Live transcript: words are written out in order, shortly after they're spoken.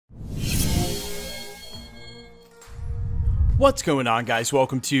What's going on, guys?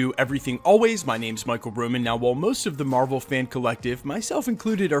 Welcome to Everything Always. My name's Michael Roman. Now, while most of the Marvel fan collective, myself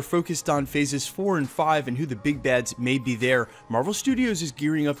included, are focused on phases 4 and 5 and who the big bads may be there, Marvel Studios is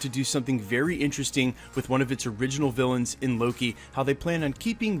gearing up to do something very interesting with one of its original villains in Loki, how they plan on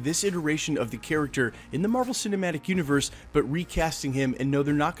keeping this iteration of the character in the Marvel Cinematic Universe, but recasting him. And no,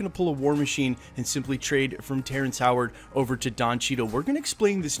 they're not going to pull a War Machine and simply trade from Terrence Howard over to Don Cheadle. We're going to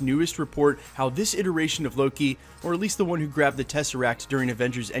explain this newest report, how this iteration of Loki, or at least the one who grabbed the Tesseract during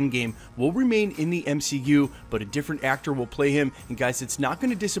Avengers Endgame, will remain in the MCU, but a different actor will play him. And guys, it's not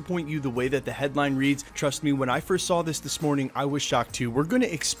going to disappoint you the way that the headline reads. Trust me, when I first saw this morning, I was shocked too. We're going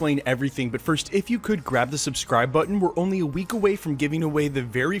to explain everything, but first, if you could grab the subscribe button. We're only a week away from giving away the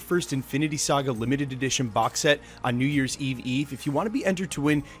very first Infinity Saga limited edition box set on New Year's Eve. If you want to be entered to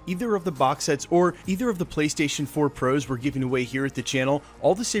win either of the box sets or either of the PlayStation 4 Pros we're giving away here at the channel,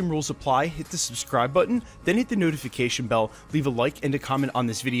 all the same rules apply. Hit the subscribe button, then hit the notification bell, leave a like and a comment on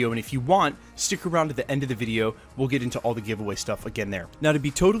this video, and if you want, stick around to the end of the video. We'll get into all the giveaway stuff again there. Now, to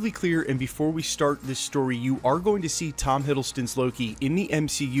be totally clear, and before we start this story, you are going to see Tom Hiddleston's Loki in the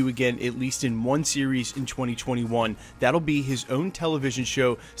MCU again, at least in one series in 2021. That'll be his own television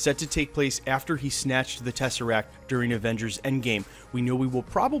show set to take place after he snatched the Tesseract during Avengers Endgame. We know we will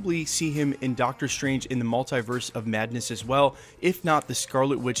probably see him in Doctor Strange in the Multiverse of Madness as well, if not the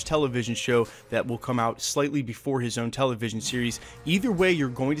Scarlet Witch television show that will come out slightly before his own television series. Either way, you're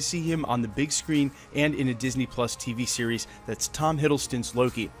going to see him on the big screen and in a Disney Plus TV series. That's Tom Hiddleston's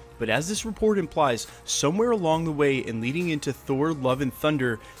Loki. But as this report implies, somewhere along the way and leading into Thor Love and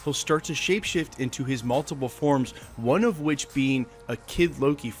Thunder, he'll start to shapeshift into his multiple forms, one of which being a Kid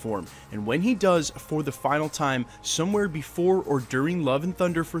Loki form. And when he does for the final time, somewhere before or during Love and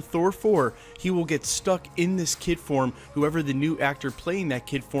Thunder for Thor 4, he will get stuck in this kid form. Whoever the new actor playing that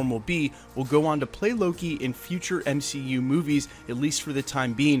kid form will be will go on to play Loki in future MCU movies, at least for the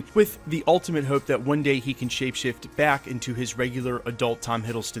time being, with the ultimate hope that one day he can shapeshift back into his regular adult Tom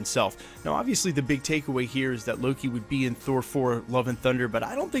Hiddleston self. Now, obviously, the big takeaway here is that Loki would be in Thor 4 Love and Thunder, but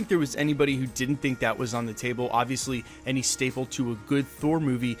I don't think there was anybody who didn't think that was on the table. Obviously, any staple to a good Thor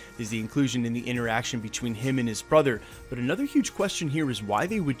movie is the inclusion in the interaction between him and his brother. But another huge question here is why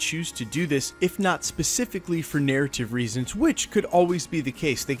they would choose to do this, if not specifically for narrative reasons, which could always be the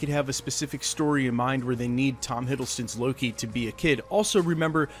case. They could have a specific story in mind where they need Tom Hiddleston's Loki to be a kid. Also,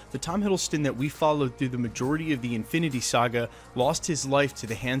 remember, the Tom Hiddleston that we followed through the majority of the Infinity Saga lost his life to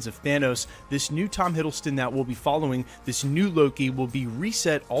the hands of Thanos. This new Tom Hiddleston that we'll be following, this new Loki, will be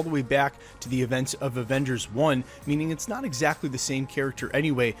reset all the way back to the events of Avengers 1, meaning it's not exactly the same character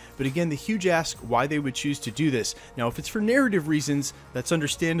anyway. But again, the huge ask why they would choose to do this. Now, if it's for narrative reasons, that's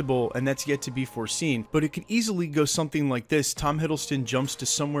understandable and that's yet to be foreseen, but it could easily go something like this. Tom Hiddleston jumps to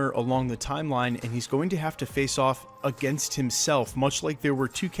somewhere along the timeline and he's going to have to face off against himself, much like there were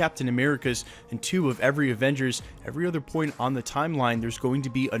 2 Captain Americas and 2 of every Avengers. Every other point on the timeline, there's going to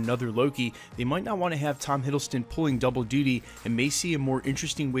be another Loki. They might not want to have Tom Hiddleston pulling double duty and may see a more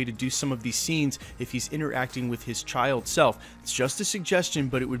interesting way to do some of these scenes if he's interacting with his child self. It's just a suggestion,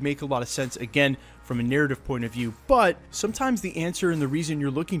 but it would make a lot of sense, again, from a narrative point of view. But sometimes the answer and the reason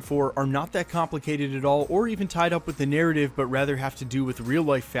you're looking for are not that complicated at all, or even tied up with the narrative, but rather have to do with real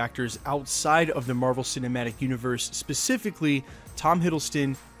life factors outside of the Marvel Cinematic Universe, specifically Tom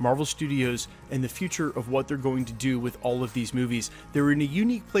Hiddleston, Marvel Studios, and the future of what they're going to do with all of these movies. They're in a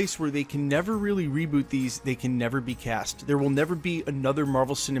unique place where they can never really reboot these. They can never be cast. There will never be another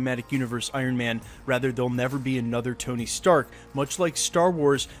Marvel Cinematic Universe Iron Man. Rather, there'll never be another Tony Stark. Much like Star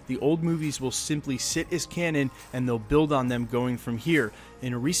Wars, the old movies will simply sit as canon and they'll build on them going from here.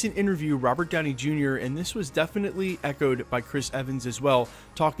 In a recent interview, Robert Downey Jr., and this was definitely echoed by Chris Evans as well,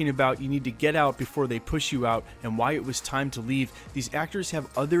 talking about you need to get out before they push you out and why it was time to leave. These actors have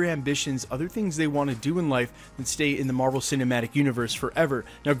other ambitions, other things they want to do in life than stay in the Marvel Cinematic Universe forever.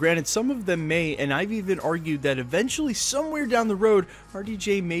 Now, granted, some of them may, and I've even argued that eventually, somewhere down the road,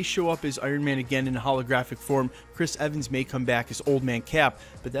 RDJ may show up as Iron Man again in a holographic form. Chris Evans may come back as Old Man Cap,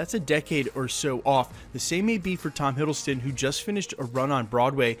 but that's a decade or so off. The same may be for Tom Hiddleston, who just finished a run on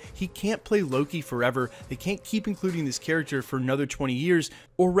Broadway. He can't play Loki forever. They can't keep including this character for another 20 years,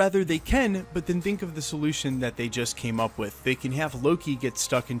 or rather they can, but then think of the solution that they just came up with. They can have Loki get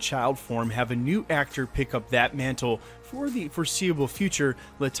stuck in child form, have a new actor pick up that mantle for the foreseeable future,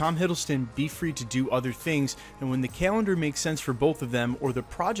 let Tom Hiddleston be free to do other things, and when the calendar makes sense for both of them, or the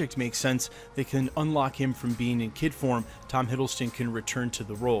project makes sense, they can unlock him from being in kid form. Tom Hiddleston can return to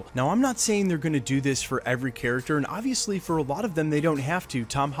the role. Now, I'm not saying they're going to do this for every character, and obviously for a lot of them they don't have to.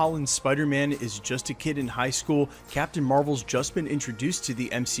 Tom Holland's Spider-Man is just a kid in high school. Captain Marvel's just been introduced to the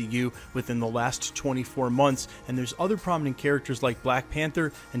MCU within the last 24 months, and there's other prominent characters like Black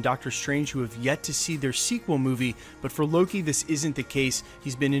Panther and Doctor Strange who have yet to see their sequel movie. But for Loki, this isn't the case.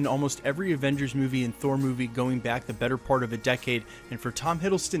 He's been in almost every Avengers movie and Thor movie going back the better part of a decade, and for Tom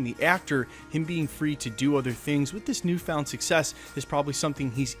Hiddleston, the actor, him being free to do other things with this newfound success is probably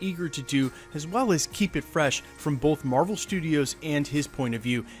something he's eager to do, as well as keep it fresh from both Marvel Studios and his point of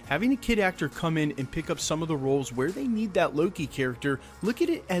view. Having a kid actor come in and pick up some of the roles where they need that Loki character, look at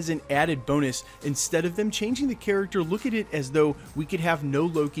it as an added bonus. Instead of them changing the character, look at it as though we could have no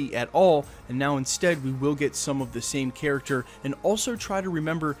Loki at all, and now instead we will get some of the same character. And also try to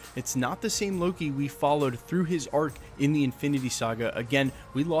remember, it's not the same Loki we followed through his arc in the Infinity Saga. Again,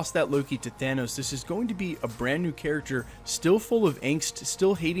 we lost that Loki to Thanos. This is going to be a brand new character, still full of angst,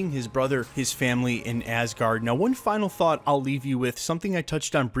 still hating his brother, his family in Asgard. Now, one final thought I'll leave you with, something I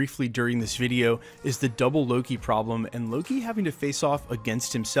touched on briefly during this video, is the double Loki problem and Loki having to face off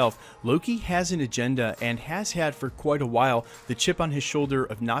against himself. Loki has an agenda and has had for quite a while, the chip on his shoulder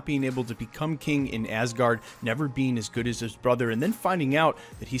of not being able to become king in Asgard, never being as good as his brother, and then finding out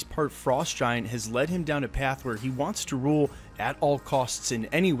that he's part frost giant has led him down a path where he wants to rule at all costs and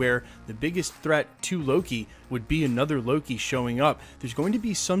anywhere. The biggest threat to Loki would be another Loki showing up. There's going to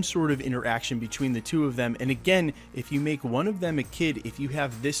be some sort of interaction between the two of them, and again, if you make one of them a kid, if you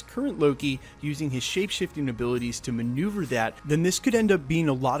have this current Loki using his shape-shifting abilities to maneuver that, then this could end up being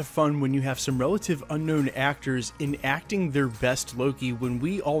a lot of fun when you have some relative unknown actors enacting their best Loki, when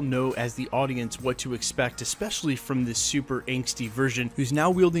we all know as the audience what to expect, especially from this super angsty version who's now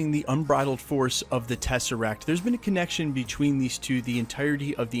wielding the unbridled force of the Tesseract. There's been a connection between these two the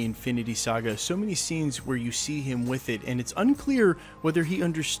entirety of the Infinity Saga, so many scenes where you see him with it, and it's unclear whether he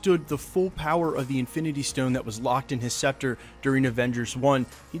understood the full power of the Infinity Stone that was locked in his scepter during Avengers 1.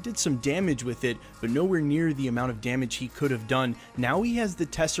 He did some damage with it, but nowhere near the amount of damage he could have done. Now he has the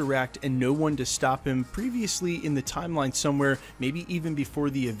Tesseract and no one to stop him. Previously in the timeline somewhere, maybe even before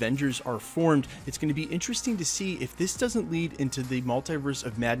the Avengers are formed, it's going to be interesting to see if this doesn't lead into the multiverse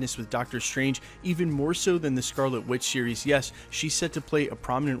of madness with Doctor Strange, even more so than the Scarlet Witch series. Yes, she's set to play a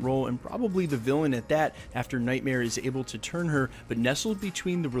prominent role and probably the villain at that after Nightmare is able to turn her, but nestled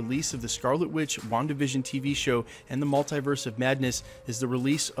between the release of the Scarlet Witch WandaVision TV show and the Multiverse of Madness is the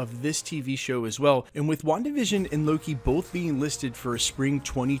release of this TV show as well. And with WandaVision and Loki both being listed for a spring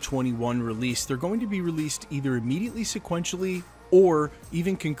 2021 release, they're going to be released either immediately sequentially or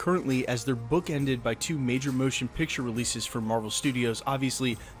even concurrently, as they're bookended by two major motion picture releases for Marvel Studios,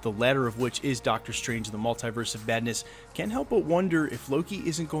 obviously the latter of which is Doctor Strange and the Multiverse of Madness. Can't help but wonder if Loki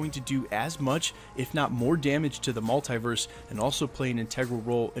isn't going to do as much, if not more damage to the multiverse, and also play an integral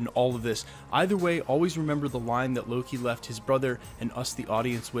role in all of this. Either way, always remember the line that Loki left his brother and us the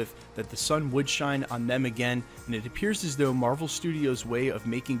audience with, that the sun would shine on them again, and it appears as though Marvel Studios' way of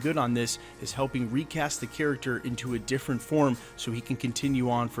making good on this is helping recast the character into a different form so he can continue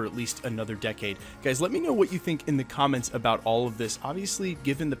on for at least another decade. Guys, let me know what you think in the comments about all of this. Obviously,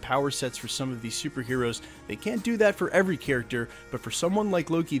 given the power sets for some of these superheroes, they can't do that for every character, but for someone like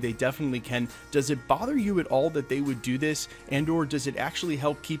Loki, they definitely can. Does it bother you at all that they would do this, and or does it actually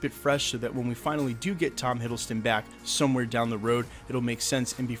help keep it fresh so that when we finally do get Tom Hiddleston back somewhere down the road, it'll make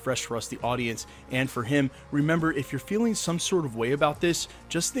sense and be fresh for us, the audience, and for him? Remember, if you're feeling some sort of way about this,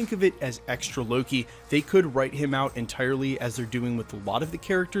 just think of it as extra Loki. They could write him out entirely as they're doing with a lot of the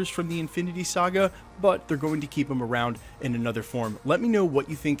characters from the Infinity Saga, but they're going to keep him around in another form. Let me know what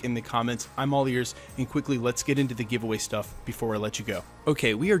you think in the comments. I'm all ears, and quickly let's get into the giveaway stuff before I let you go.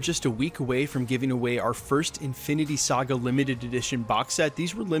 Okay, we are just a week away from giving away our first Infinity Saga limited edition box set.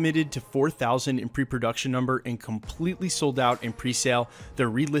 These were limited to 4,000 in pre-production number and completely sold out in pre-sale. They're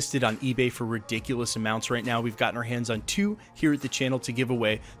relisted on eBay for ridiculous amounts right now. We've gotten our hands on two here at the channel to give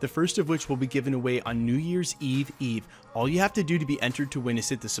away, the first of which will be given away on New Year's Eve. All you have to do to be entered to win is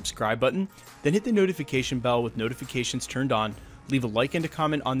hit the subscribe button, then hit the notification bell with notifications turned on, leave a like and a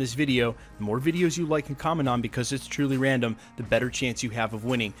comment on this video. The more videos you like and comment on, because it's truly random, the better chance you have of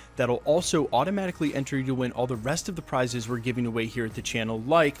winning. That'll also automatically enter you to win all the rest of the prizes we're giving away here at the channel,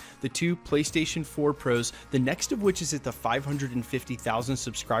 like the two PlayStation 4 Pros, the next of which is at the 550,000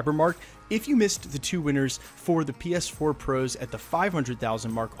 subscriber mark. If you missed the 2 winners for the PS4 Pros at the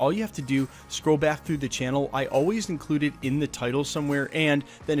 500,000 mark, all you have to do, scroll back through the channel. I always include it in the title somewhere and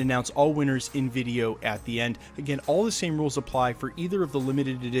then announce all winners in video at the end. Again, all the same rules apply for either of the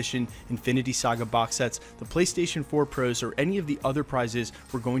limited edition Infinity Saga box sets, the PlayStation 4 Pros, or any of the other prizes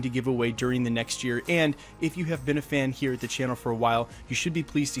we're going to give away during the next year. And if you have been a fan here at the channel for a while, you should be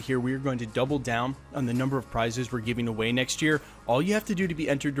pleased to hear we are going to double down on the number of prizes we're giving away next year. All you have to do to be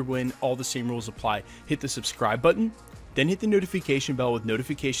entered to win, all the same rules apply. Hit the subscribe button, then hit the notification bell with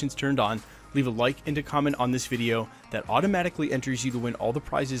notifications turned on. Leave a like and a comment on this video. That automatically enters you to win all the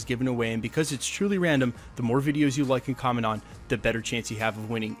prizes given away, and because it's truly random, the more videos you like and comment on, the better chance you have of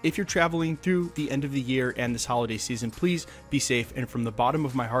winning. If you're traveling through the end of the year and this holiday season, please be safe, and from the bottom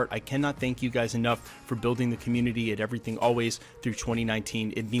of my heart, I cannot thank you guys enough for building the community at Everything Always through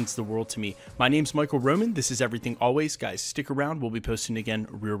 2019. It means the world to me. My name's Michael Roman. This is Everything Always. Guys, stick around. We'll be posting again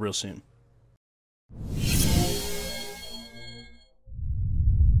real soon.